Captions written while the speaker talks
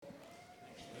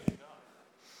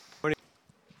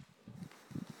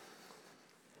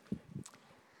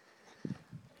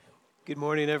Good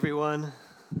morning, everyone.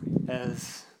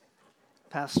 As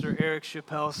Pastor Eric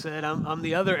Chappelle said, I'm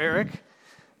the other Eric.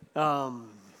 I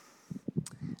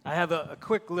have a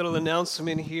quick little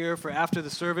announcement here for after the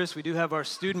service. We do have our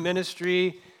student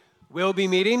ministry will be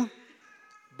meeting,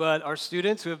 but our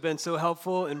students who have been so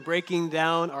helpful in breaking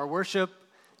down our worship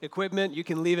equipment, you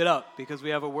can leave it up because we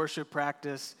have a worship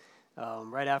practice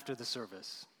right after the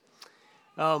service.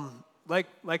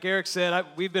 Like Eric said,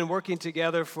 we've been working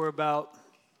together for about,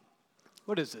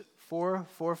 4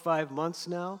 or 5 months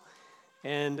now,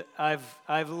 and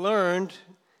I've learned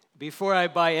before I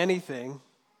buy anything,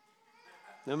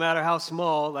 no matter how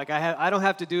small, I don't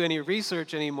have to do any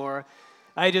research anymore.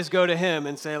 I just go to him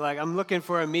and say, I'm looking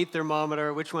for a meat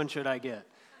thermometer. Which one should I get?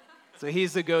 So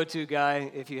he's the go-to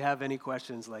guy if you have any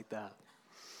questions like that.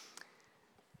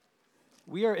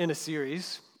 We are in a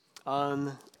series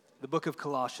on the book of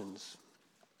Colossians.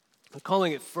 I'm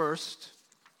calling it First.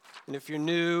 And if you're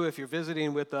new, if you're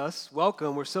visiting with us,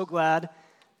 welcome. We're so glad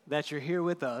that you're here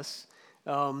with us.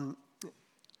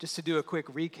 Just to do a quick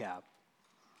recap.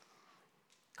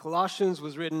 Colossians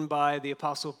was written by the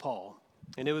Apostle Paul.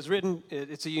 And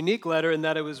it's a unique letter in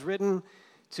that it was written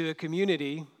to a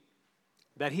community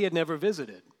that he had never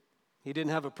visited. He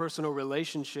didn't have a personal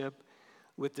relationship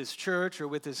with this church or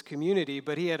with this community,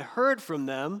 but he had heard from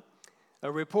them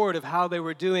a report of how they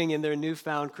were doing in their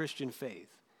newfound Christian faith.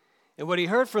 And what he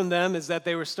heard from them is that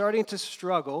they were starting to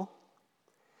struggle.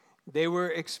 They were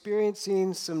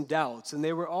experiencing some doubts, and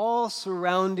they were all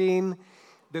surrounding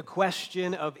the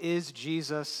question of, is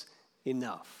Jesus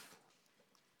enough?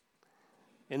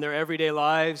 In their everyday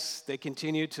lives, they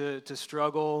continued to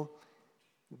struggle.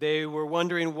 They were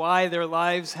wondering why their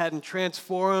lives hadn't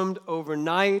transformed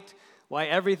overnight, why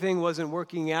everything wasn't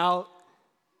working out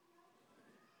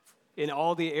in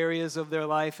all the areas of their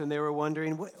life, and they were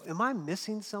wondering, am I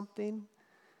missing something?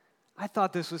 I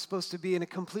thought this was supposed to be in a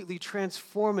completely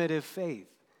transformative faith,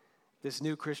 this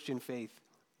new Christian faith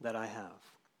that I have.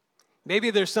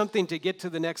 Maybe there's something to get to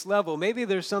the next level. Maybe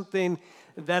there's something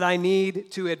that I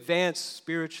need to advance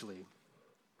spiritually.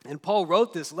 And Paul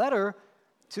wrote this letter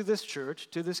to this church,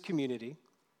 to this community,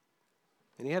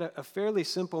 and he had a fairly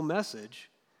simple message.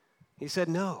 He said,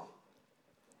 no,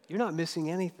 you're not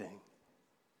missing anything.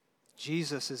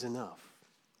 Jesus is enough.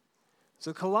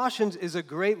 So Colossians is a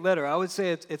great letter. I would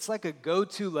say it's like a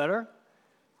go-to letter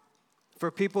for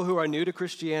people who are new to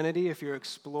Christianity. If you're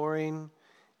exploring,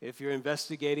 if you're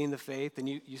investigating the faith, and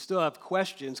you still have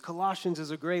questions, Colossians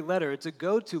is a great letter. It's a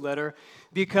go-to letter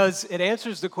because it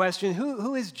answers the question,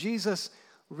 who is Jesus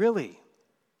really?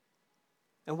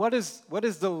 And what is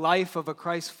the life of a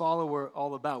Christ follower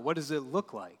all about? What does it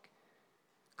look like?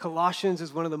 Colossians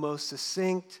is one of the most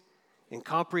succinct and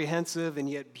comprehensive and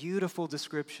yet beautiful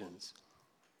descriptions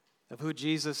of who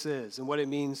Jesus is and what it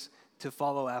means to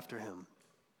follow after him.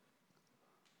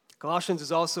 Colossians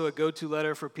is also a go-to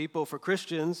letter for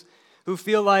Christians who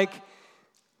feel like,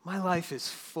 my life is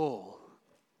full,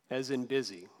 as in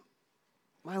busy.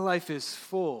 My life is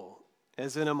full,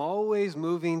 as in I'm always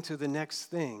moving to the next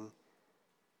thing.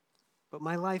 But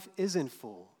my life isn't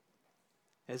full,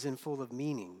 as in full of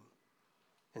meaning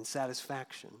and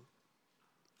satisfaction.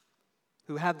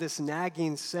 Who have this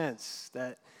nagging sense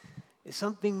that is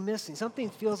something missing. Something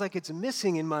feels like it's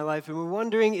missing in my life, and we're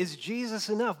wondering, is Jesus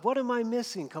enough? What am I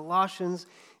missing? Colossians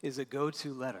is a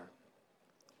go-to letter,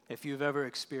 if you've ever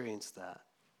experienced that.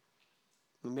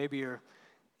 And maybe you're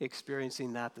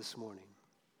experiencing that this morning.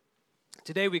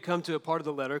 Today we come to a part of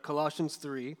the letter, Colossians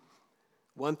 3,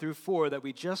 1 through 4, that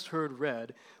we just heard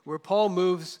read, where Paul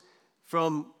moves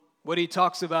from what he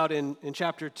talks about in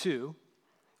chapter 2,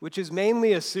 which is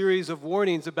mainly a series of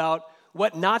warnings about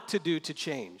what not to do to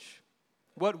change,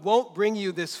 what won't bring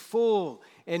you this full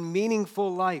and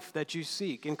meaningful life that you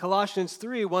seek. In Colossians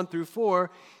 3, 1 through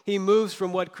 4, he moves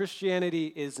from what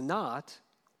Christianity is not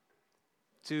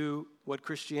to what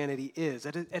Christianity is,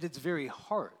 at its very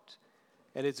heart,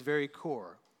 at its very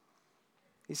core.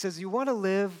 He says, you want to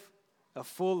live a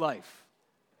full life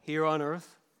here on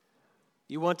earth?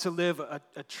 You want to live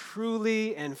a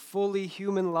truly and fully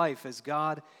human life as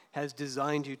God has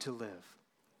designed you to live.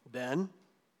 Then,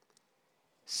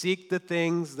 seek the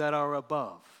things that are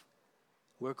above,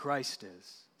 where Christ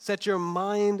is. Set your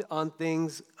mind on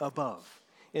things above.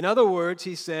 In other words,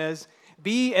 he says,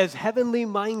 be as heavenly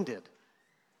minded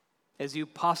as you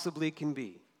possibly can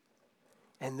be.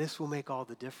 And this will make all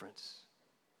the difference.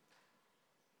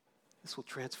 This will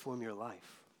transform your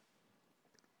life.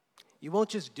 You won't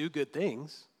just do good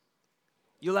things.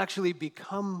 You'll actually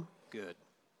become good.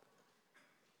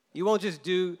 You won't just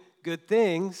do good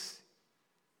things.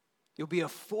 You'll be a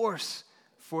force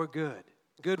for good.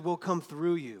 Good will come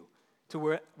through you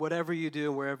to whatever you do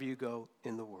and wherever you go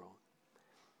in the world.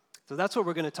 So that's what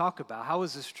we're going to talk about. How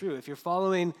is this true? If you're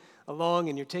following along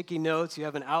and you're taking notes, you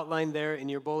have an outline there in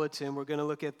your bulletin, we're going to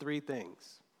look at three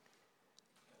things.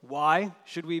 Why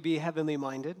should we be heavenly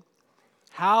minded?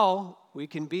 How we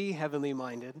can be heavenly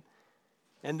minded?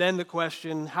 And then the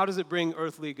question, how does it bring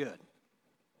earthly good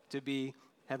to be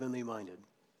heavenly minded?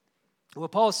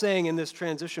 What Paul's saying in this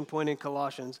transition point in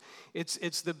Colossians,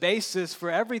 it's the basis for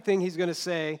everything he's going to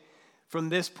say from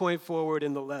this point forward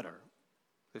in the letter.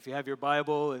 If you have your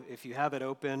Bible, if you have it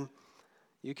open,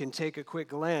 you can take a quick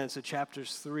glance at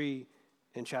chapters 3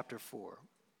 and chapter 4.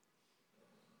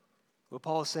 What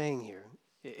Paul is saying here,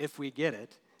 if we get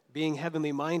it, being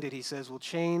heavenly minded, he says, will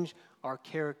change our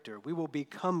character. We will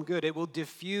become good. It will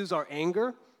diffuse our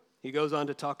anger. He goes on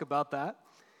to talk about that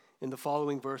in the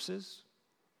following verses.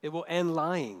 It will end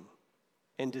lying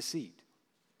and deceit.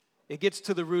 It gets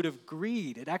to the root of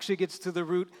greed. It actually gets to the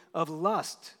root of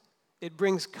lust. It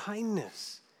brings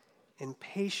kindness and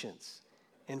patience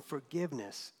and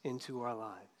forgiveness into our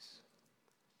lives.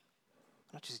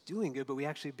 Not just doing good, but we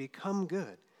actually become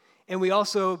good. And we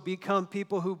also become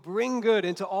people who bring good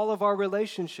into all of our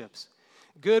relationships.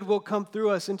 Good will come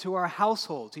through us into our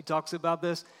households. He talks about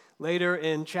this later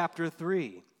in chapter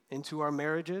 3, into our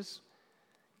marriages,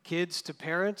 kids to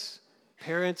parents,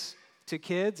 parents to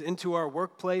kids, into our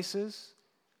workplaces,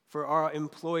 for our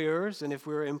employers, and if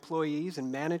we're employees and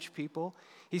manage people.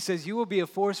 He says, you will be a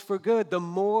force for good the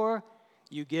more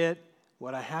you get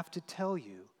what I have to tell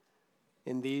you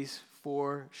in these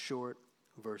 4 short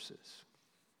verses.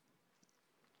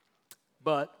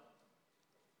 But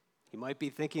you might be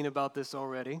thinking about this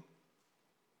already.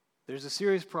 There's a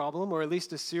serious problem, or at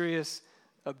least a serious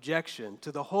objection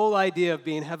to the whole idea of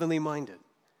being heavenly minded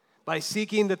by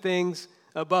seeking the things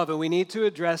above, and we need to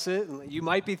address it. You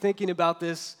might be thinking about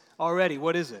this already.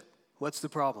 What is it? What's the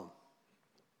problem?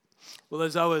 Well,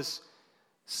 as I was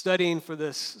studying for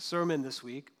this sermon this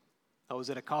week, I was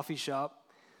at a coffee shop,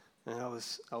 and I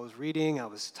was reading, I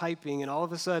was typing, and all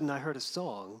of a sudden I heard a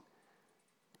song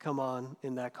come on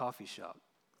in that coffee shop.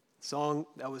 A song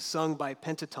that was sung by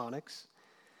Pentatonix,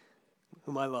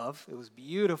 whom I love. It was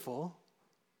beautiful,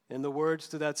 and the words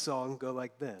to that song go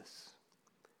like this.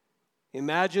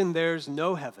 Imagine there's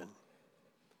no heaven.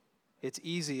 It's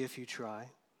easy if you try.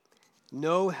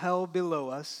 No hell below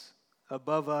us,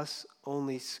 above us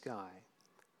only sky.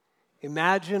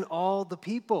 Imagine all the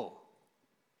people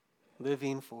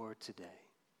living for today.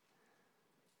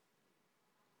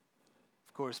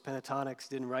 Of course, Pentatonix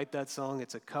didn't write that song.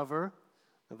 It's a cover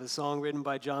of a song written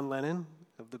by John Lennon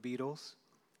of the Beatles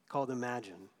called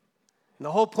Imagine. And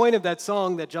the whole point of that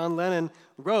song that John Lennon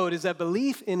wrote is that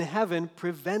belief in heaven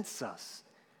prevents us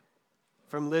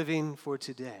from living for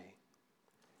today.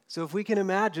 So if we can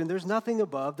imagine there's nothing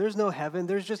above, there's no heaven,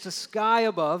 there's just a sky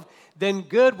above, then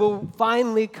good will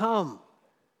finally come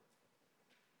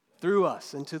through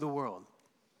us into the world.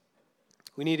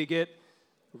 We need to get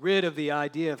rid of the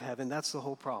idea of heaven. That's the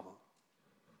whole problem.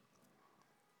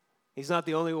 He's not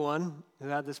the only one who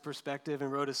had this perspective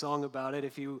and wrote a song about it.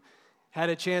 If you had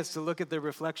a chance to look at the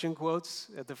reflection quotes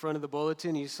at the front of the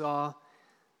bulletin, you saw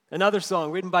another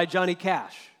song written by Johnny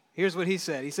Cash. Here's what he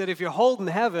said. He said, if you're holding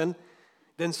heaven,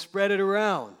 then spread it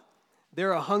around.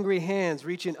 There are hungry hands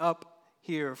reaching up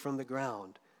here from the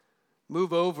ground.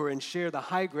 Move over and share the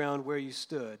high ground where you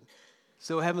stood.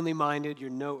 So heavenly minded, you're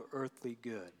no earthly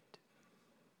good.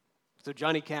 So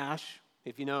Johnny Cash,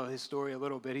 if you know his story a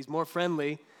little bit, he's more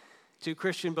friendly to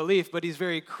Christian belief, but he's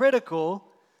very critical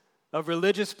of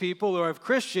religious people or of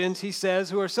Christians, he says,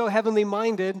 who are so heavenly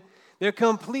minded, they're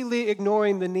completely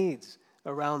ignoring the needs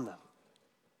around them.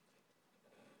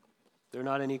 They're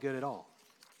not any good at all.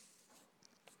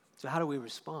 So how do we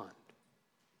respond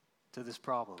to this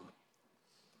problem,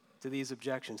 to these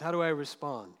objections? How do I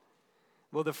respond?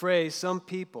 Well, the phrase, some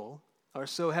people are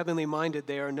so heavenly minded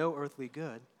they are no earthly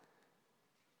good.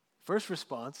 First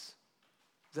response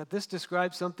is that this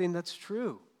describes something that's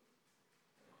true.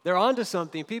 They're onto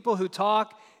something. People who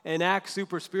talk and act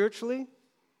super spiritually,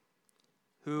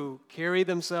 who carry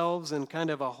themselves in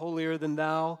kind of a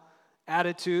holier-than-thou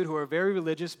attitude, who are very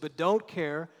religious but don't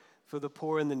care for the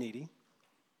poor and the needy,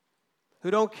 who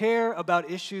don't care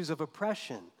about issues of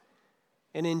oppression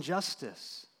and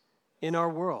injustice in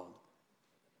our world,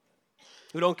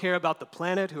 who don't care about the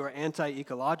planet, who are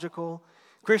anti-ecological,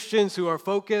 Christians who are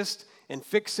focused and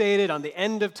fixated on the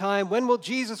end of time. When will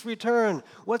Jesus return?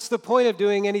 What's the point of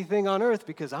doing anything on earth?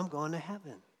 Because I'm going to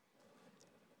heaven.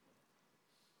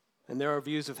 And there are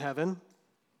views of heaven,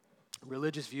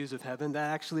 religious views of heaven,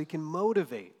 that actually can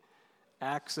motivate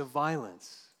acts of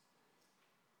violence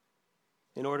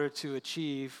in order to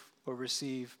achieve or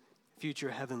receive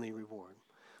future heavenly reward.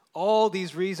 All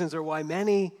these reasons are why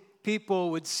many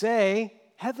people would say,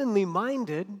 heavenly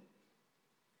minded,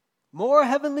 more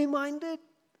heavenly minded?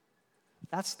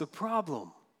 That's the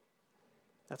problem.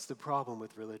 That's the problem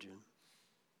with religion.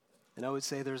 And I would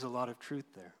say there's a lot of truth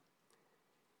there.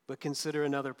 But consider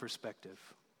another perspective.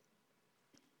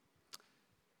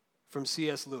 From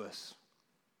C.S. Lewis.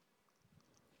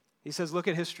 He says, look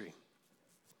at history.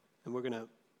 And we're going to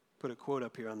put a quote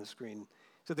up here on the screen.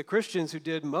 So the Christians who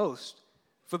did most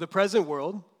for the present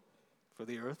world, for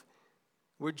the earth,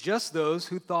 were just those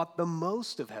who thought the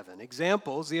most of heaven.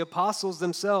 Examples, the apostles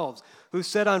themselves, who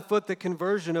set on foot the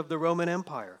conversion of the Roman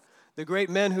Empire, the great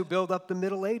men who built up the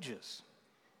Middle Ages,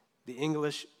 the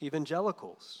English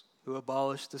evangelicals who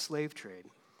abolished the slave trade,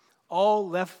 all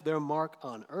left their mark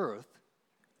on earth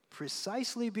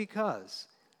precisely because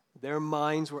their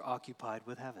minds were occupied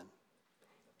with heaven.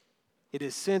 It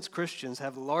is since Christians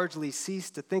have largely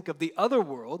ceased to think of the other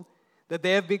world that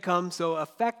they have become so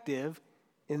effective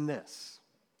in this.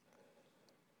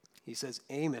 He says,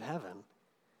 aim at heaven,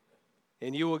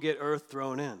 and you will get earth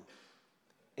thrown in.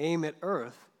 Aim at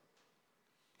earth,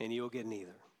 and you will get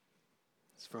neither.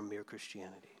 It's from Mere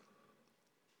Christianity.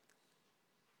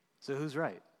 So who's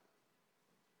right?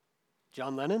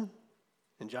 John Lennon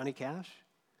and Johnny Cash?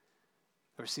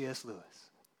 Or C.S. Lewis?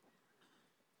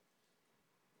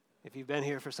 If you've been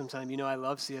here for some time, you know I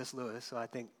love C.S. Lewis, so I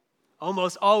think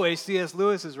almost always C.S.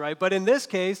 Lewis is right. But in this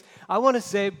case, I want to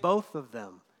say both of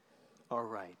them are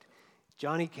right.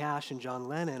 Johnny Cash and John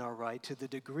Lennon are right to the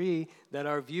degree that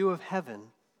our view of heaven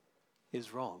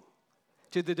is wrong.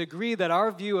 To the degree that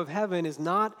our view of heaven is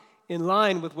not in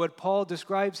line with what Paul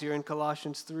describes here in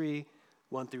Colossians 3,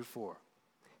 1 through 4.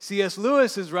 C.S.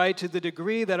 Lewis is right to the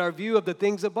degree that our view of the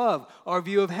things above, our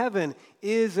view of heaven,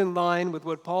 is in line with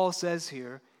what Paul says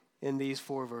here in these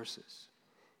 4 verses.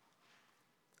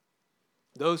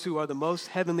 Those who are the most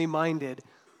heavenly minded,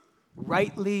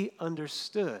 rightly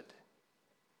understood,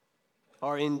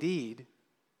 are indeed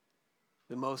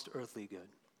the most earthly good.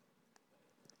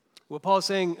 What Paul's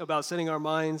saying about setting our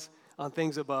minds on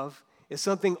things above is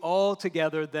something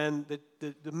altogether than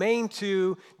the main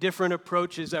 2 different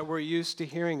approaches that we're used to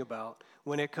hearing about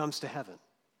when it comes to heaven.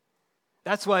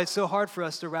 That's why it's so hard for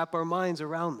us to wrap our minds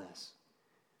around this.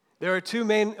 There are 2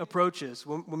 main approaches.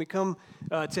 When we come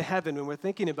to heaven, when we're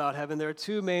thinking about heaven, there are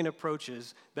 2 main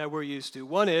approaches that we're used to.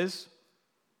 One is,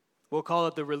 we'll call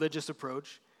it the religious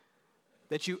approach,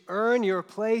 that you earn your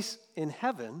place in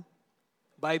heaven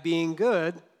by being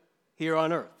good here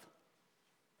on earth,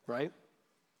 right?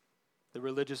 The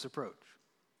religious approach.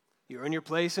 You earn your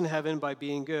place in heaven by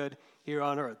being good here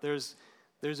on earth. There's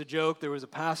a joke. There was a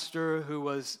pastor who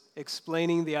was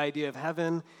explaining the idea of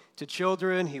heaven to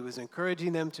children. He was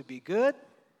encouraging them to be good.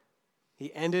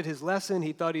 He ended his lesson.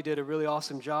 He thought he did a really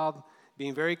awesome job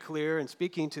being very clear and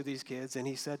speaking to these kids. And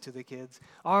he said to the kids,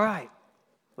 all right,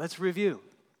 let's review.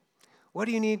 What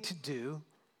do you need to do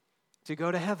to go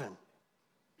to heaven?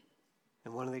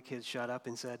 And one of the kids shot up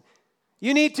and said,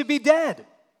 you need to be dead.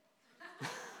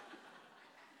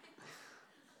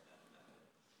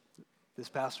 This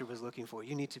pastor was looking for,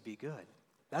 you need to be good.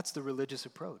 That's the religious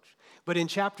approach. But in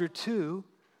chapter 2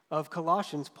 of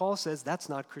Colossians, Paul says that's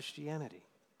not Christianity.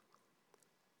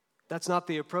 That's not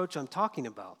the approach I'm talking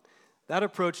about. That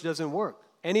approach doesn't work.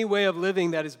 Any way of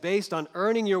living that is based on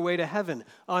earning your way to heaven,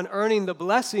 on earning the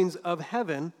blessings of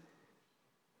heaven,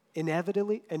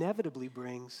 inevitably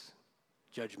brings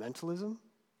judgmentalism,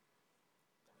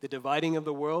 the dividing of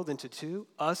the world into 2,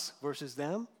 us versus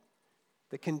them,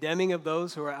 the condemning of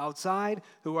those who are outside,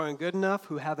 who aren't good enough,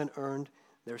 who haven't earned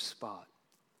their spot.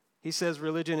 He says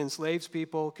religion enslaves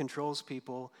people, controls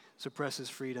people, suppresses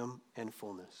freedom and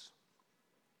fullness.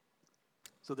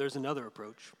 So there's another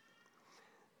approach.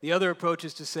 The other approach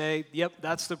is to say, yep,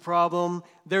 that's the problem.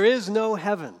 There is no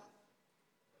heaven.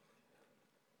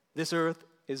 This earth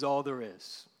is all there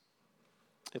is.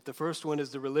 If the first one is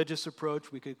the religious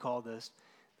approach, we could call this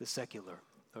the secular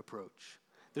approach.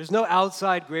 There's no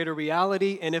outside greater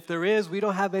reality, and if there is, we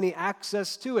don't have any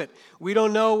access to it. We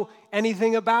don't know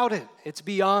anything about it. It's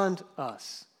beyond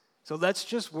us. So let's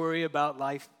just worry about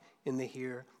life in the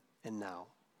here and now.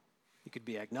 You could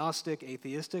be agnostic,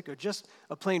 atheistic, or just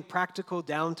a plain practical,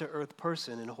 down-to-earth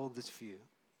person and hold this view.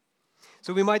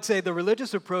 So we might say the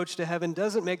religious approach to heaven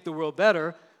doesn't make the world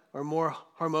better or more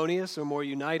harmonious or more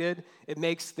united. It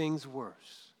makes things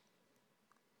worse.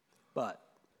 But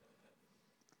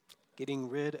getting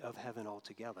rid of heaven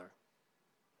altogether,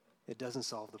 it doesn't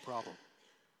solve the problem.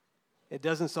 It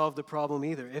doesn't solve the problem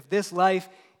either. If this life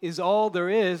is all there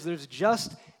is, there's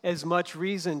just as much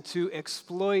reason to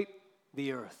exploit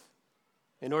the earth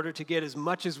in order to get as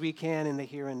much as we can in the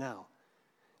here and now.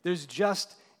 There's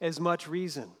just as much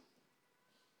reason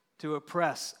to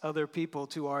oppress other people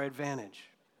to our advantage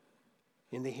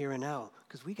in the here and now,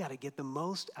 because we got to get the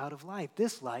most out of life.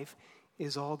 This life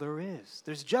is all there is.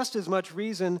 There's just as much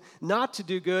reason not to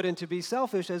do good and to be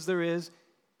selfish as there is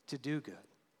to do good.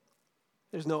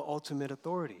 There's no ultimate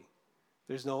authority.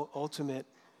 There's no ultimate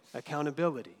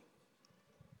accountability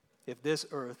if this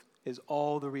earth is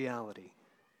all the reality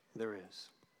there is.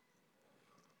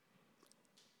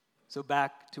 So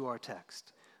back to our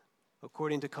text.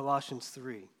 According to Colossians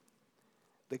 3,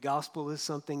 the gospel is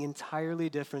something entirely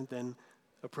different than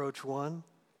approach 1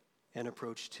 and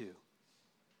approach 2.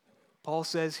 Paul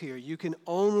says here, you can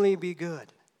only be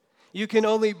good. You can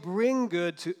only bring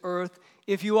good to earth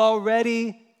if you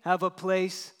already have a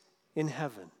place in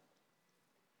heaven.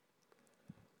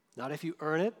 Not if you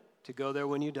earn it to go there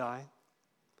when you die.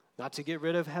 Not to get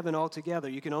rid of heaven altogether.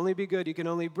 You can only be good, you can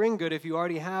only bring good if you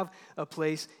already have a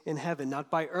place in heaven. Not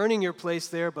by earning your place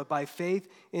there, but by faith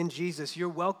in Jesus. You're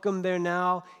welcome there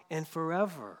now and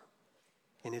forever.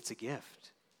 And it's a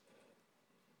gift.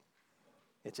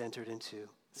 It's entered into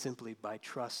simply by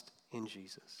trust in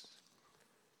Jesus.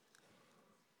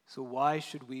 So why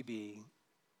should we be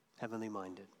heavenly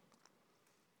minded?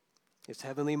 It's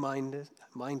heavenly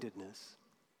mindedness,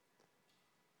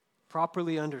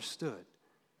 properly understood.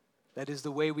 That is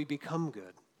the way we become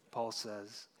good, Paul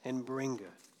says, and bring good.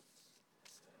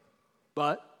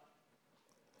 But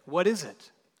what is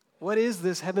it? What is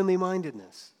this heavenly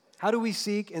mindedness? How do we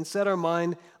seek and set our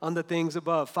mind on the things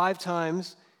above? 5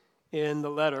 times in the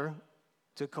letter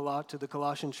to the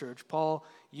Colossian church, Paul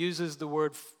uses the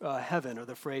word heaven, or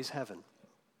the phrase heaven.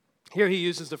 Here he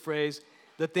uses the phrase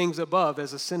the things above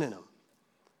as a synonym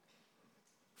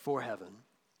for heaven.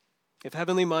 If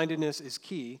heavenly mindedness is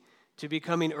key to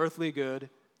becoming earthly good,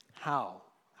 how?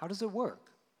 How does it work?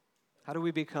 How do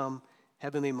we become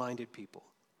heavenly minded people?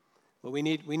 Well, we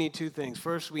need 2 things.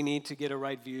 First, we need to get a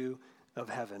right view of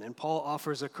heaven. And Paul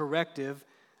offers a corrective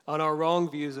on our wrong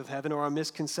views of heaven or our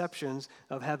misconceptions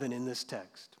of heaven in this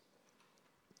text.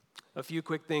 A few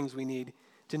quick things we need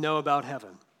to know about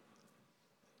heaven.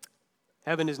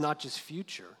 Heaven is not just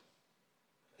future,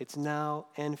 it's now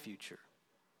and future.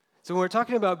 So when we're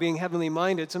talking about being heavenly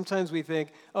minded, sometimes we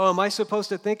think, oh, am I supposed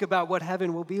to think about what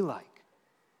heaven will be like?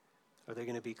 Are there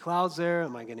going to be clouds there?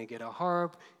 Am I going to get a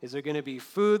harp? Is there going to be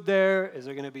food there? Is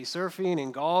there going to be surfing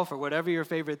and golf or whatever your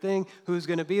favorite thing? Who's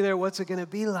going to be there? What's it going to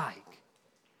be like?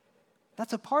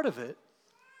 That's a part of it,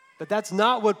 but that's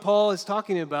not what Paul is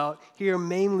talking about here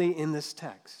mainly in this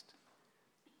text.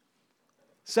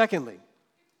 Secondly,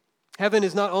 heaven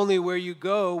is not only where you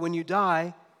go when you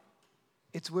die,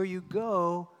 it's where you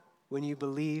go when you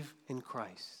believe in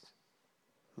Christ.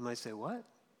 You might say, what?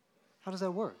 How does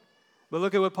that work? But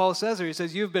look at what Paul says here. He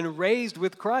says, you've been raised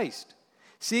with Christ.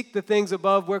 Seek the things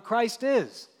above where Christ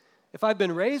is. If I've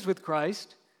been raised with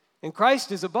Christ and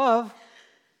Christ is above,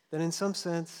 then in some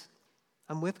sense,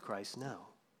 I'm with Christ now.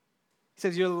 He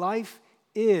says, your life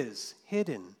is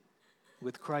hidden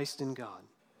with Christ in God.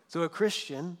 So a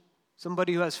Christian,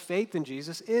 somebody who has faith in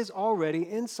Jesus, is already,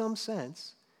 in some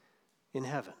sense, in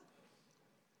heaven.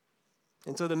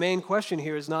 And so the main question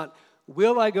here is not,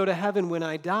 will I go to heaven when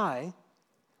I die?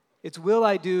 It's, will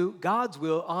I do God's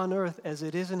will on earth as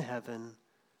it is in heaven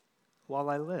while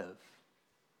I live,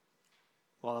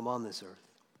 while I'm on this earth?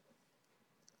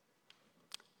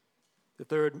 The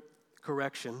third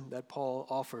correction that Paul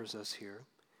offers us here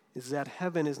is that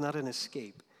heaven is not an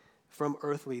escape from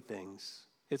earthly things.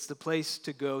 It's the place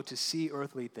to go to see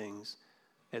earthly things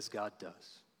as God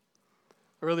does.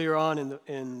 Earlier on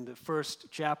in the first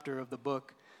chapter of the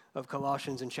book of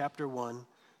Colossians, in chapter 1,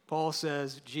 Paul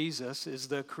says Jesus is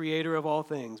the creator of all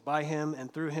things. By him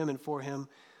and through him and for him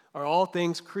are all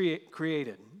things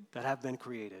created that have been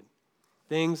created.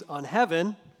 Things on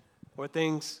heaven or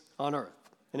things on earth.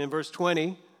 And in verse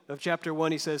 20 of chapter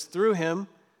 1, he says, through him,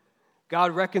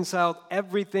 God reconciled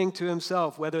everything to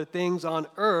himself, whether things on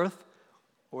earth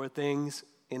or things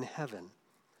in heaven,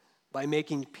 by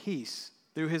making peace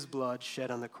through his blood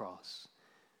shed on the cross.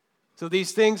 So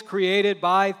these things created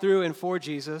by, through, and for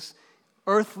Jesus,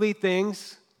 earthly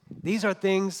things, these are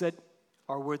things that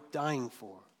are worth dying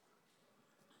for.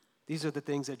 These are the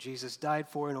things that Jesus died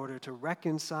for in order to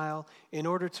reconcile, in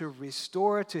order to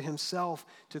restore to himself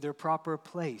to their proper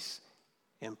place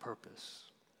and purpose.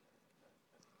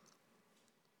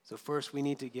 So first, we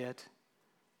need to get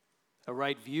a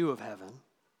right view of heaven.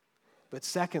 But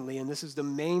secondly, and this is the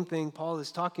main thing Paul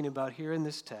is talking about here in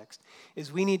this text, is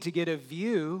we need to get a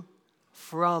view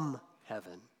from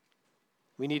heaven.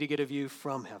 We need to get a view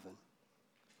from heaven.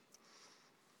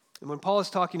 And when Paul is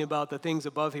talking about the things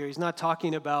above here, he's not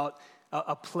talking about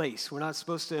a place. We're not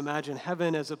supposed to imagine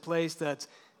heaven as a place that's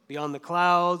beyond the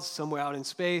clouds, somewhere out in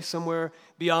space, somewhere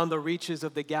beyond the reaches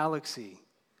of the galaxy.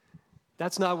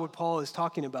 That's not what Paul is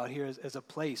talking about here as a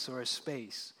place or a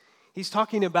space. He's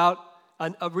talking about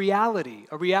a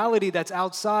reality that's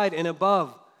outside and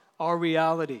above our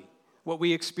reality, what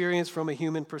we experience from a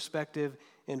human perspective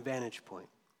and vantage point.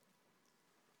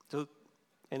 So,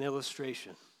 an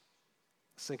illustration.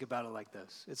 Let's think about it like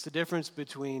this. It's the difference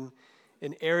between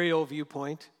an aerial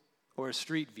viewpoint or a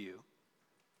street view.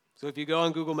 So if you go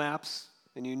on Google Maps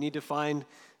and you need to find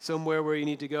somewhere where you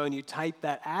need to go and you type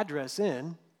that address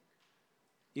in,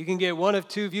 you can get one of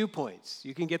two viewpoints.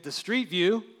 You can get the street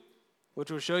view, which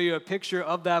will show you a picture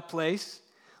of that place,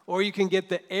 or you can get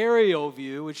the aerial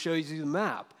view, which shows you the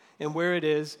map and where it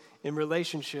is in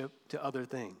relationship to other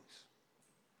things.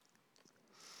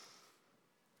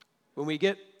 When we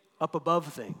get up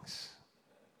above things,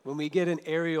 when we get an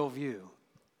aerial view,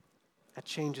 that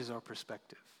changes our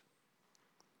perspective.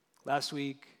 Last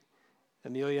week,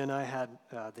 Amelia and I had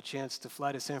the chance to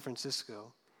fly to San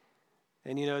Francisco.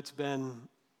 And it's been,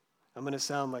 I'm going to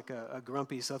sound like a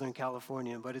grumpy Southern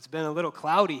Californian, but it's been a little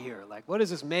cloudy here. Like, what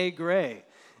is this May gray?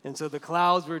 And so the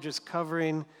clouds were just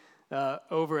covering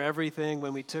over everything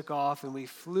when we took off, and we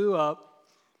flew up.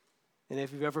 And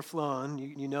if you've ever flown,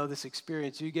 you know this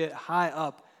experience. You get high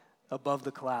up above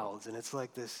the clouds, and it's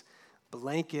like this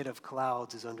blanket of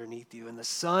clouds is underneath you, and the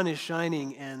sun is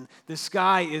shining, and the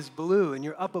sky is blue, and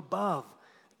you're up above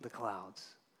the clouds.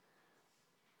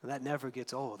 And that never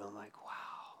gets old. I'm like, wow,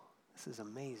 this is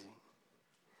amazing.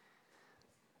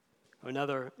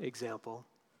 Another example,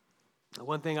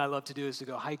 one thing I love to do is to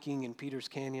go hiking in Peters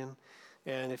Canyon.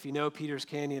 And if you know Peters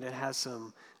Canyon, it has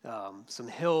some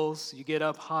hills. You get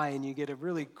up high, and you get a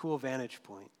really cool vantage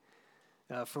point.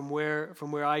 From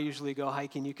where I usually go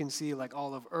hiking, you can see like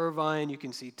all of Irvine, you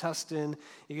can see Tustin,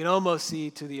 you can almost see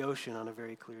to the ocean on a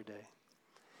very clear day.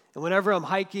 And whenever I'm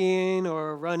hiking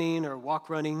or running or walk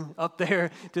running up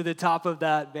there to the top of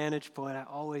that vantage point, I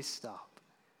always stop.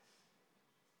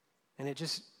 And it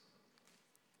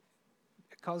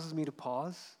causes me to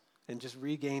pause and just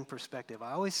regain perspective.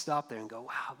 I always stop there and go,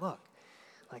 wow, look,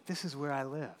 like this is where I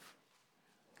live.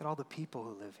 Look at all the people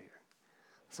who live here.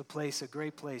 It's a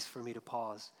great place for me to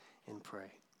pause and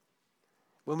pray.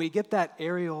 When we get that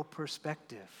aerial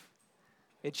perspective,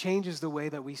 it changes the way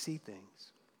that we see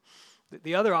things.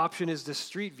 The other option is the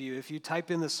street view. If you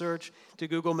type in the search to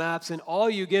Google Maps and all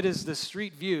you get is the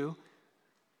street view,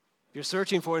 you're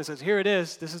searching for it and it says, here it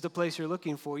is, this is the place you're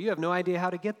looking for. You have no idea how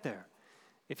to get there.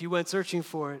 If you went searching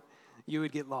for it, you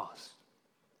would get lost.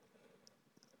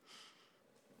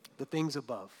 The things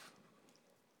above.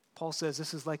 Paul says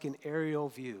this is like an aerial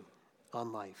view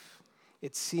on life.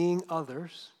 It's seeing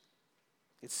others.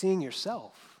 It's seeing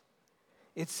yourself.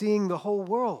 It's seeing the whole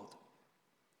world.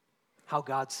 How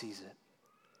God sees it.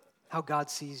 How God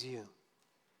sees you.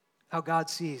 How God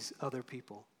sees other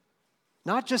people.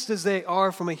 Not just as they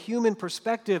are from a human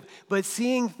perspective, but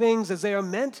seeing things as they are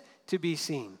meant to be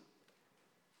seen.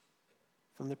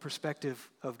 From the perspective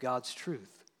of God's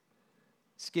truth.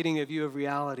 It's getting a view of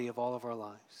reality of all of our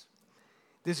lives.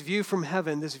 This view from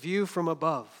heaven, this view from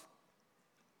above.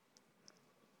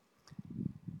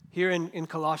 Here in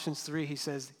Colossians 3, he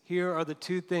says, here are the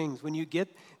two things. When you get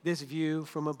this view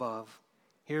from above,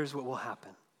 here's what will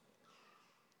happen.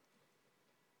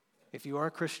 If you are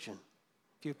a Christian,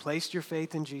 if you've placed your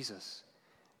faith in Jesus,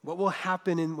 what will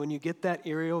happen when you get that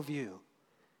aerial view?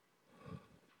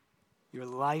 Your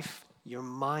life, your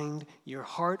mind, your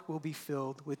heart will be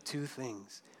filled with two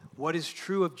things. What is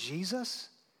true of Jesus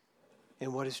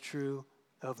and what is true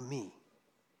of me.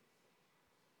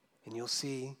 And you'll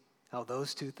see how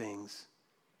those two things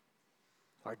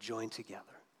are joined together.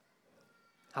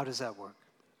 How does that work?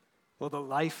 Well, the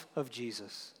life of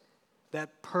Jesus,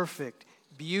 that perfect,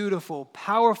 beautiful,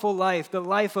 powerful life, the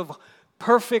life of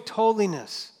perfect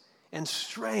holiness and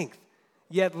strength,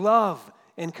 yet love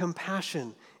and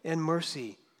compassion and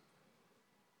mercy.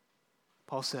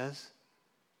 Paul says,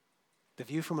 the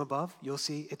view from above, you'll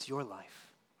see it's your life.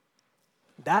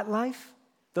 That life,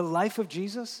 the life of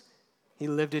Jesus, he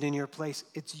lived it in your place.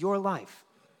 It's your life.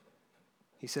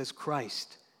 He says,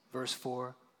 Christ, verse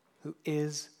 4, who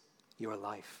is your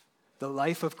life. The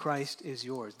life of Christ is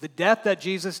yours. The death that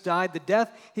Jesus died, the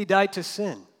death he died to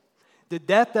sin. The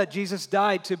death that Jesus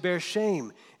died to bear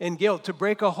shame and guilt, to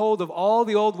break a hold of all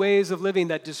the old ways of living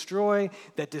that destroy,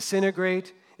 that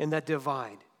disintegrate, and that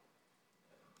divide.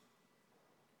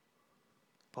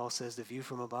 Paul says, the view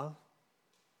from above,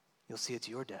 you'll see it's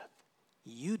your death.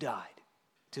 You died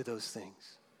to those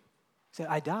things. He said,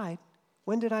 I died.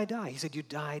 When did I die? He said, you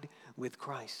died with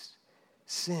Christ.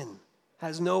 Sin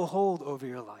has no hold over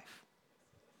your life.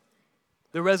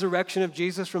 The resurrection of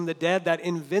Jesus from the dead, that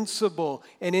invincible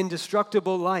and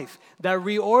indestructible life that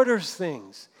reorders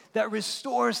things, that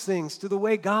restores things to the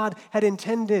way God had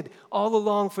intended all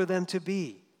along for them to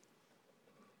be.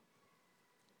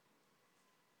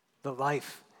 The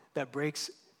life that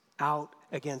breaks out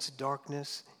against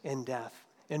darkness and death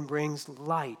and brings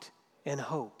light and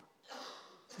hope.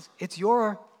 It's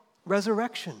your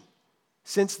resurrection.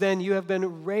 Since then, you have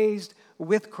been raised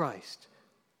with Christ.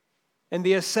 And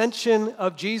the ascension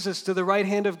of Jesus to the right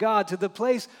hand of God, to the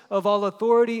place of all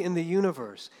authority in the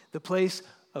universe, the place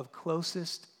of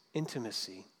closest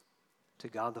intimacy to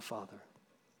God the Father.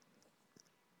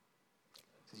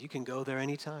 You can go there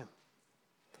anytime.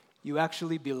 You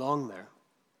actually belong there.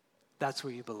 That's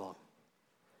where you belong.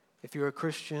 If you're a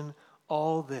Christian,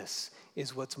 all this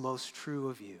is what's most true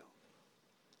of you.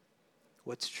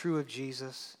 What's true of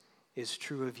Jesus is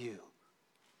true of you.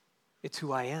 It's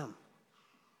who I am.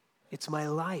 It's my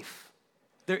life.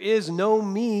 There is no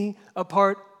me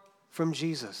apart from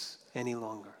Jesus any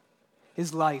longer.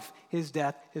 His life, his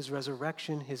death, his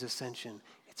resurrection, his ascension,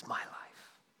 it's my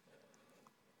life.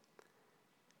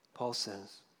 Paul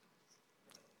says,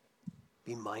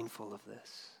 be mindful of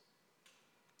this.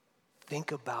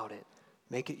 Think about it.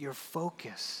 Make it your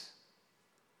focus.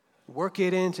 Work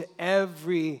it into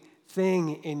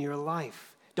everything in your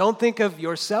life. Don't think of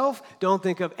yourself. Don't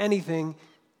think of anything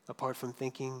apart from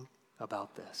thinking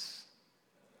about this.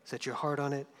 Set your heart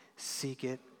on it. Seek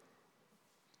it.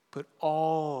 Put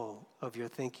all of your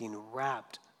thinking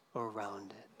wrapped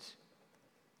around it.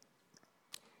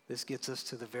 This gets us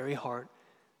to the very heart,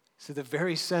 to the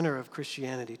very center of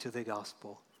Christianity, to the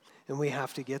gospel. And we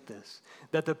have to get this,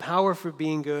 that the power for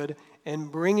being good and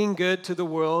bringing good to the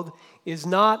world is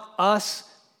not us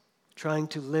trying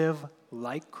to live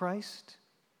like Christ.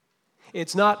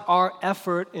 It's not our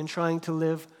effort in trying to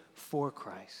live for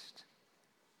Christ.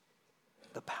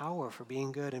 The power for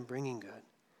being good and bringing good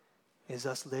is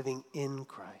us living in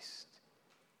Christ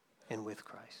and with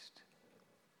Christ.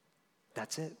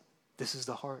 That's it. This is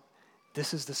the heart.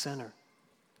 This is the center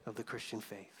of the Christian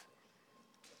faith.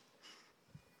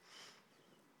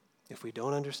 If we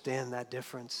don't understand that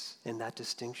difference and that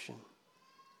distinction,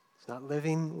 it's not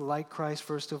living like Christ,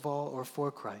 first of all, or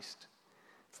for Christ.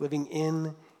 It's living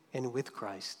in and with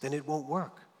Christ. Then it won't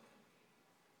work.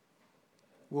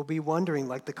 We'll be wondering,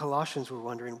 like the Colossians were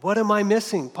wondering, what am I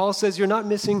missing? Paul says you're not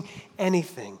missing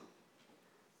anything.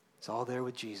 It's all there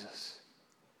with Jesus.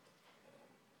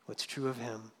 What's true of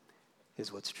him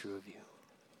is what's true of you.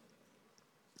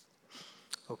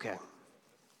 Okay.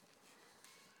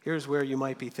 Here's where you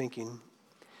might be thinking,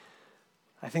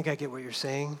 I think I get what you're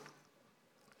saying.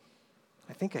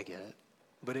 I think I get it.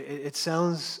 But it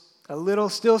sounds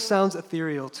still sounds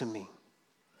ethereal to me.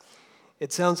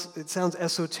 It sounds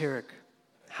esoteric.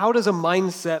 How does a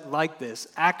mindset like this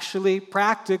actually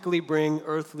practically bring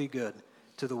earthly good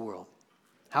to the world?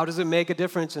 How does it make a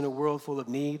difference in a world full of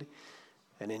need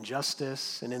and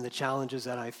injustice and in the challenges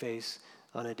that I face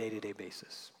on a day-to-day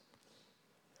basis?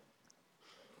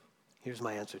 Here's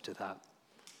my answer to that.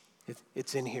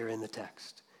 It's in here in the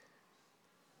text.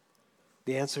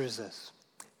 The answer is this.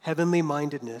 Heavenly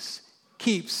mindedness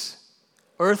keeps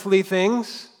earthly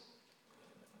things,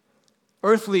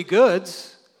 earthly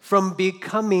goods, from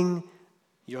becoming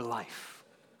your life.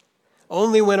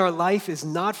 Only when our life is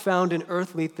not found in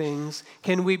earthly things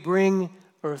can we bring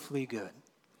earthly good.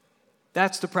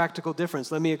 That's the practical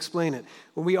difference. Let me explain it.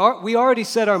 When we already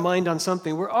set our mind on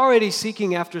something. We're already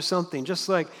seeking after something. Just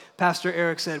like Pastor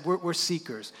Eric said, we're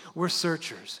seekers. We're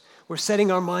searchers. We're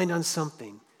setting our mind on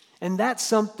something. And that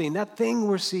something, that thing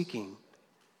we're seeking,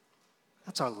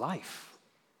 that's our life.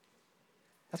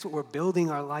 That's what we're building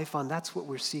our life on. That's what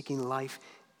we're seeking life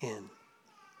in.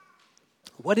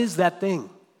 What is that thing?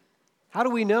 How do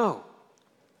we know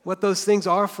what those things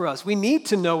are for us? We need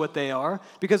to know what they are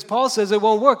because Paul says it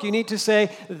won't work. You need to say,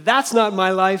 that's not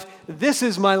my life, this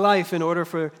is my life in order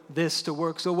for this to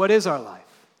work. So what is our life?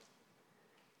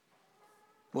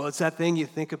 Well, it's that thing you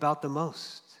think about the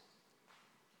most.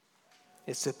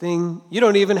 It's the thing you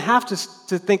don't even have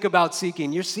to think about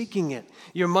seeking. You're seeking it.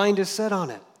 Your mind is set on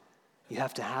it. You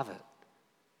have to have it.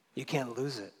 You can't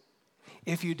lose it.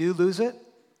 If you do lose it,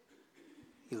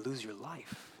 you lose your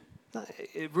life.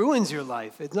 It ruins your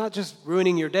life. It's not just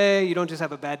ruining your day. You don't just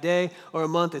have a bad day or a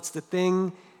month. It's the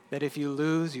thing that if you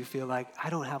lose, you feel like,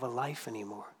 I don't have a life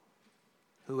anymore.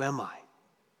 Who am I?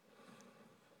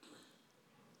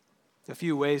 A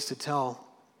few ways to tell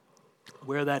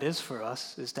where that is for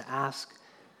us is to ask,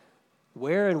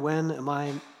 where and when am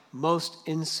I most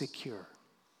insecure?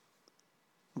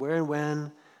 Where and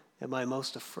when am I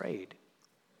most afraid?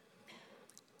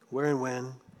 Where and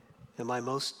when am I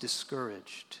most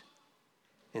discouraged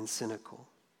and cynical?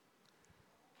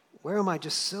 Where am I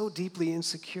just so deeply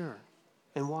insecure,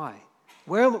 and why?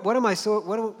 What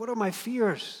are my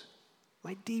fears,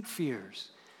 my deep fears,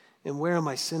 and where am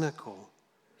I cynical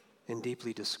and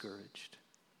deeply discouraged?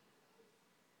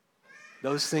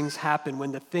 Those things happen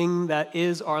when the thing that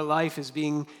is our life is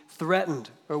being threatened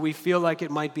or we feel like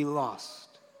it might be lost.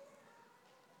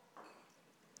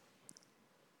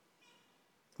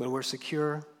 When we're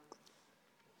secure,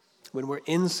 when we're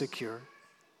insecure,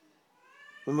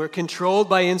 when we're controlled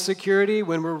by insecurity,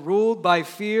 when we're ruled by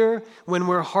fear, when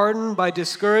we're hardened by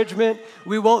discouragement,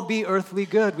 we won't be earthly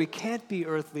good. We can't be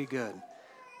earthly good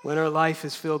when our life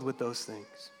is filled with those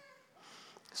things.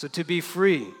 So to be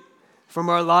free from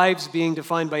our lives being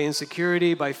defined by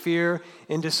insecurity, by fear,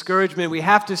 and discouragement, we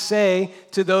have to say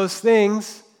to those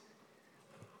things,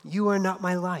 "You are not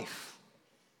my life.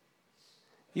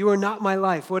 You are not my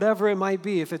life," whatever it might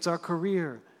be, if it's our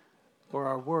career or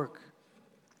our work,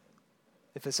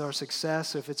 if it's our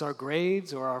success, if it's our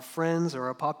grades or our friends or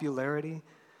our popularity,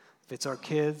 if it's our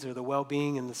kids or the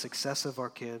well-being and the success of our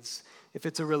kids, if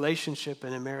it's a relationship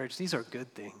and a marriage, these are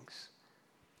good things.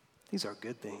 These are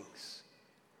good things.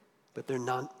 But they're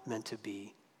not meant to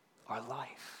be our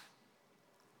life.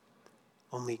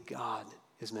 Only God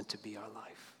is meant to be our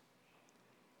life.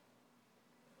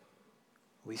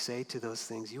 We say to those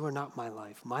things, "You are not my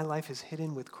life. My life is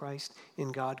hidden with Christ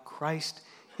in God. Christ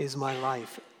is my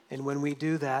life." And when we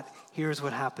do that, here's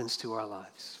what happens to our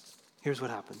lives. Here's what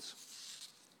happens.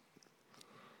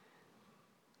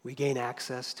 We gain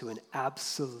access to an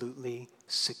absolutely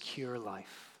secure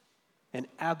life. An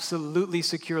absolutely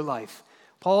secure life.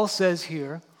 Paul says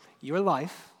here, your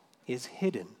life is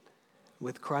hidden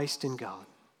with Christ in God.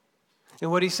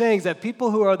 And what he's saying is that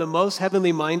people who are the most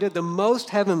heavenly minded, the most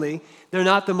heavenly, they're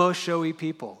not the most showy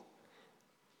people.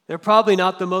 They're probably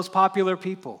not the most popular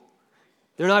people.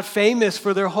 They're not famous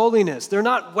for their holiness. They're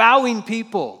not wowing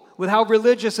people with how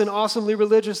religious and awesomely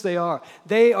religious they are.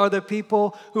 They are the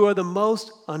people who are the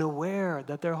most unaware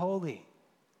that they're holy.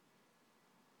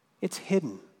 It's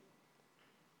hidden,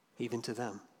 even to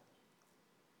them.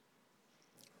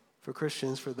 For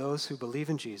Christians, for those who believe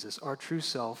in Jesus, our true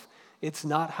self, it's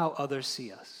not how others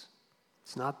see us.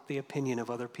 It's not the opinion of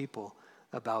other people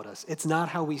about us. It's not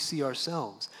how we see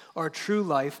ourselves. Our true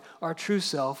life, our true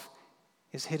self,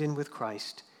 is hidden with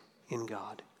Christ in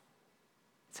God.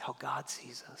 It's how God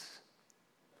sees us,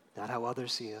 not how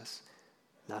others see us,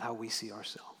 not how we see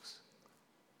ourselves.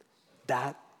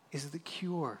 That is the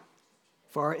cure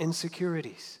for our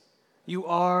insecurities. You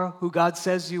are who God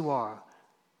says you are.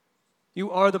 You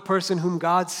are the person whom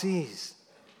God sees.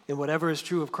 And whatever is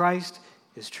true of Christ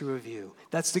is true of you.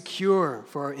 That's the cure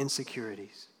for our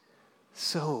insecurities.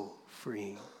 So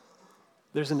freeing.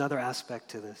 There's another aspect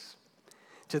to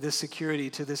this security,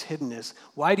 to this hiddenness.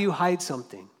 Why do you hide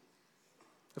something?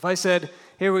 If I said,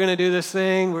 "Hey, we're going to do this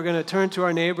thing, we're going to turn to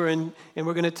our neighbor and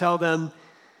we're going to tell them,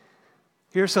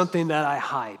 here's something that I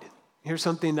hide. Here's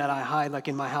something that I hide, like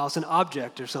in my house, an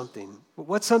object or something."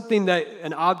 What's something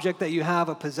an object that you have,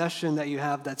 a possession that you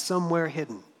have that's somewhere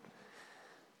hidden?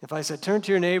 If I said, turn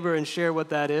to your neighbor and share what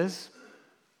that is,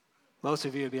 most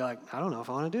of you would be like, "I don't know if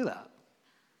I want to do that."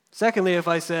 Secondly, if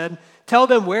I said, tell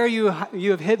them where you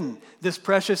have hidden this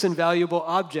precious and valuable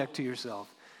object to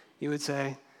yourself, you would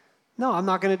say, "No, I'm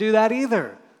not going to do that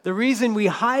either." The reason we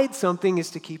hide something is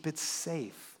to keep it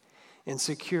safe and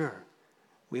secure.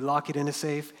 We lock it in a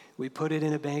safe, we put it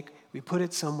in a bank, we put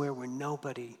it somewhere where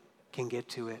nobody can get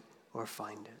to it or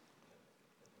find it.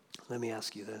 Let me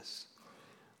ask you this.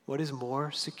 What is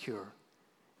more secure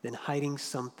than hiding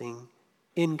something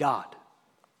in God?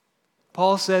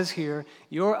 Paul says here,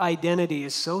 your identity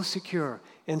is so secure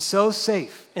and so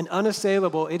safe and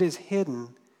unassailable, it is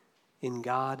hidden in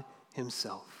God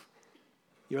himself.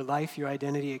 Your life, your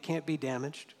identity, it can't be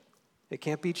damaged. It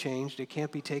can't be changed. It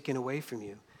can't be taken away from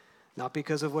you. Not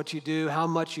because of what you do, how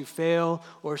much you fail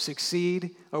or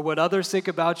succeed, or what others think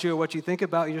about you or what you think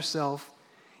about yourself.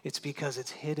 It's because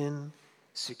it's hidden,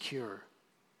 secure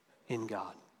in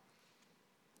God.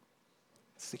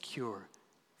 It's the cure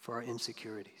for our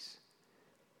insecurities.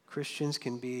 Christians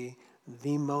can be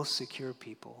the most secure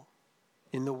people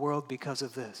in the world because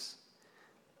of this.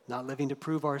 Not living to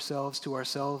prove ourselves to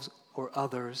ourselves or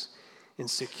others. And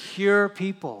secure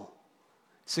people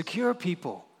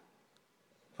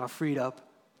are freed up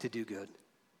to do good,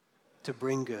 to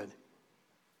bring good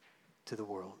to the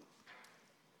world.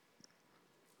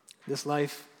 This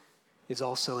life is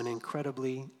also an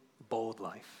incredibly bold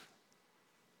life.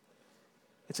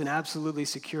 It's an absolutely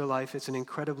secure life. It's an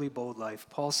incredibly bold life.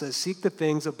 Paul says, seek the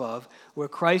things above where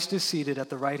Christ is seated at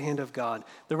the right hand of God.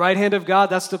 The right hand of God,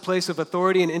 that's the place of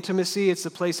authority and intimacy. It's the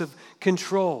place of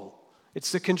control.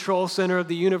 It's the control center of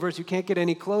the universe. You can't get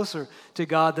any closer to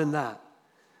God than that.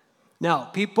 Now,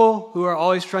 people who are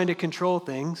always trying to control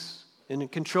things and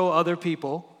control other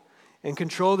people and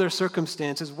control their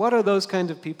circumstances, what are those kinds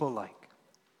of people like?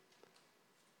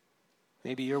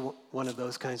 Maybe you're one of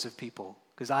those kinds of people,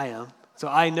 because I am. So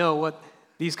I know what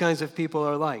these kinds of people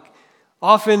are like.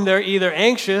 Often they're either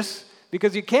anxious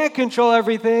because you can't control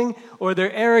everything, or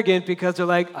they're arrogant because they're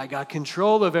like, I got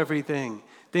control of everything.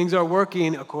 Things are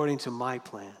working according to my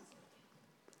plan.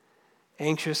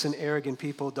 Anxious and arrogant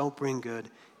people don't bring good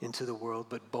into the world,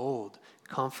 but bold,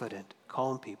 confident,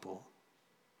 calm people,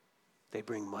 they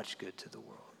bring much good to the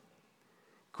world.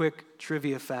 Quick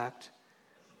trivia fact.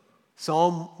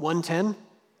 Psalm 110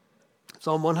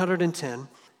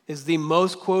 is the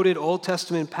most quoted Old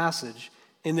Testament passage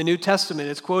in the New Testament.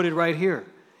 It's quoted right here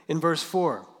in verse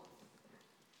 1,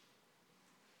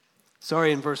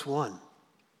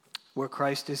 where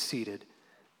Christ is seated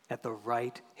at the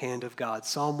right hand of God.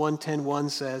 Psalm 110:1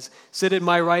 says, sit at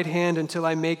my right hand until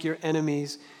I make your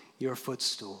enemies your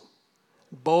footstool.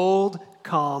 Bold,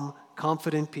 calm,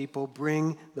 confident people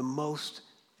bring the most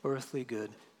earthly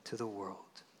good to the world.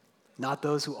 Not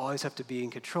those who always have to be in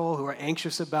control, who are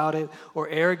anxious about it, or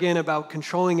arrogant about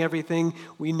controlling everything.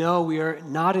 We know we are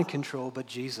not in control, but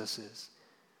Jesus is.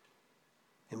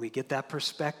 And we get that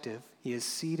perspective. He is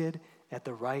seated at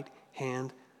the right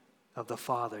hand of the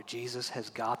Father. Jesus has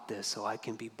got this, so I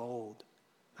can be bold.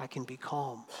 I can be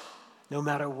calm, no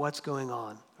matter what's going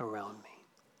on around me.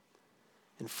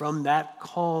 And from that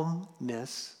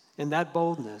calmness and that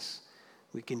boldness,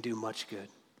 we can do much good.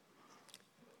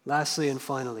 Lastly and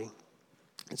finally,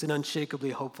 it's an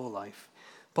unshakably hopeful life.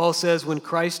 Paul says, when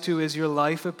Christ, who is your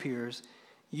life, appears,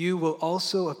 you will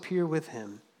also appear with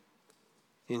him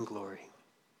in glory.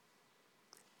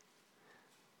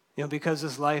 Because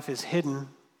this life is hidden,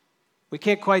 we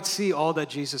can't quite see all that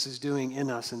Jesus is doing in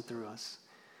us and through us.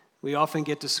 We often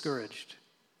get discouraged.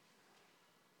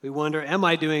 We wonder, am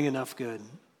I doing enough good?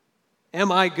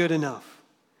 Am I good enough?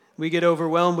 We get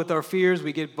overwhelmed with our fears.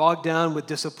 We get bogged down with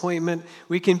disappointment.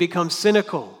 We can become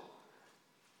cynical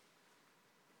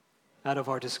out of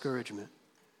our discouragement.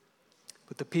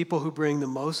 But the people who bring the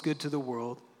most good to the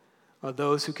world are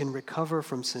those who can recover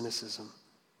from cynicism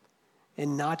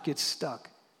and not get stuck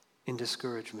in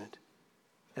discouragement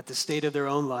at the state of their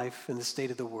own life and the state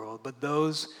of the world, but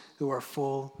those who are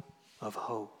full of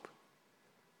hope.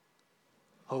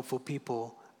 Hopeful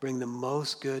people bring the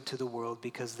most good to the world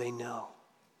because they know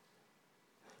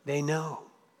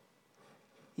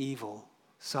evil,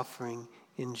 suffering,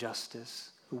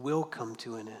 injustice will come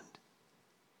to an end.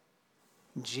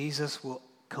 Jesus will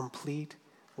complete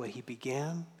what he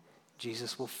began.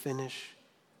 Jesus will finish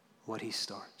what he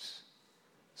starts.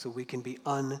 So we can be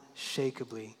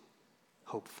unshakably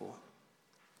hopeful.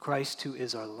 Christ, who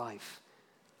is our life,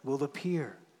 will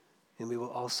appear, and we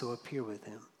will also appear with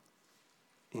him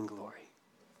in glory.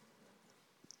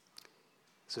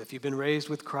 So if you've been raised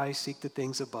with Christ, seek the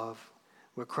things above,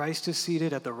 where Christ is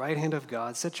seated at the right hand of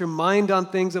God. Set your mind on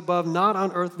things above, not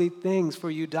on earthly things, for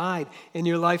you died, and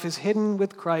your life is hidden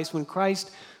with Christ. When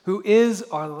Christ, who is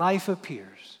our life,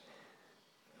 appears,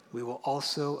 we will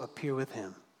also appear with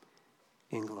him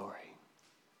in glory.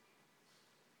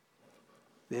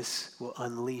 This will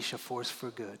unleash a force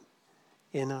for good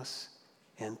in us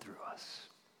and through us.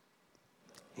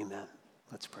 Amen.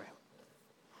 Let's pray.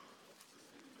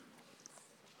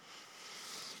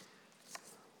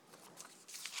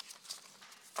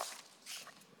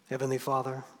 Heavenly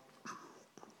Father,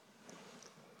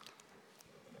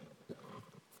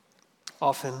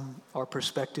 often our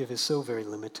perspective is so very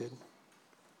limited.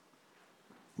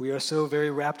 We are so very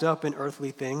wrapped up in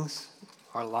earthly things,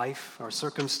 our life, our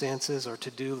circumstances, our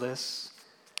to-do lists.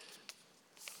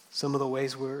 Some of the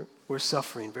ways we're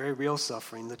suffering, very real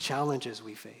suffering, the challenges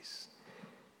we face.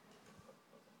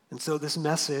 And so this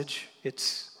message,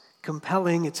 it's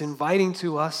compelling, it's inviting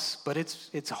to us, but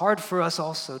it's hard for us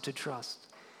also to trust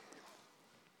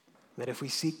that if we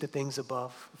seek the things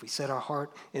above, if we set our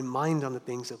heart and mind on the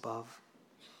things above,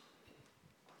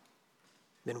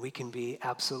 then we can be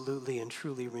absolutely and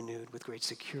truly renewed with great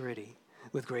security,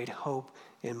 with great hope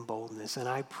and boldness. And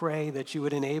I pray that you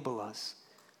would enable us,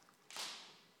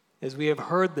 as we have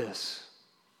heard this,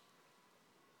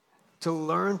 to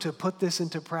learn to put this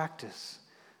into practice.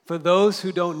 For those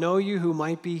who don't know you, who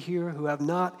might be here, who have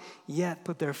not yet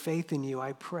put their faith in you,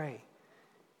 I pray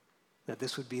that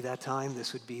this would be that time,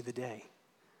 this would be the day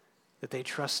that they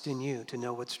trust in you to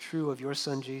know what's true of your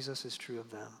Son Jesus is true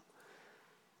of them.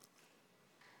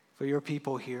 For your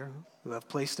people here who have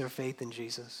placed their faith in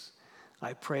Jesus,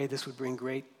 I pray this would bring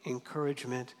great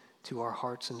encouragement to our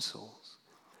hearts and souls.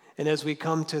 And as we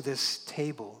come to this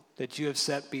table that you have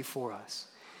set before us,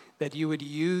 that you would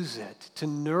use it to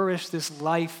nourish this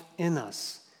life in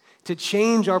us, to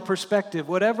change our perspective,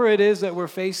 whatever it is that we're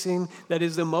facing that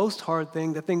is the most hard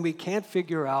thing, the thing we can't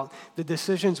figure out, the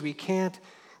decisions we can't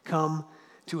come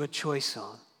to a choice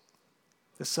on,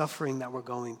 the suffering that we're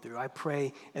going through. I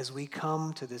pray as we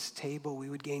come to this table, we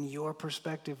would gain your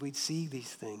perspective. We'd see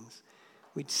these things.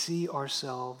 We'd see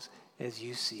ourselves as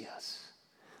you see us.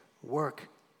 Work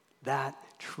that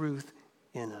truth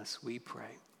in us, we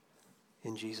pray.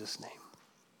 In Jesus' name,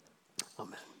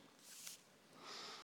 amen.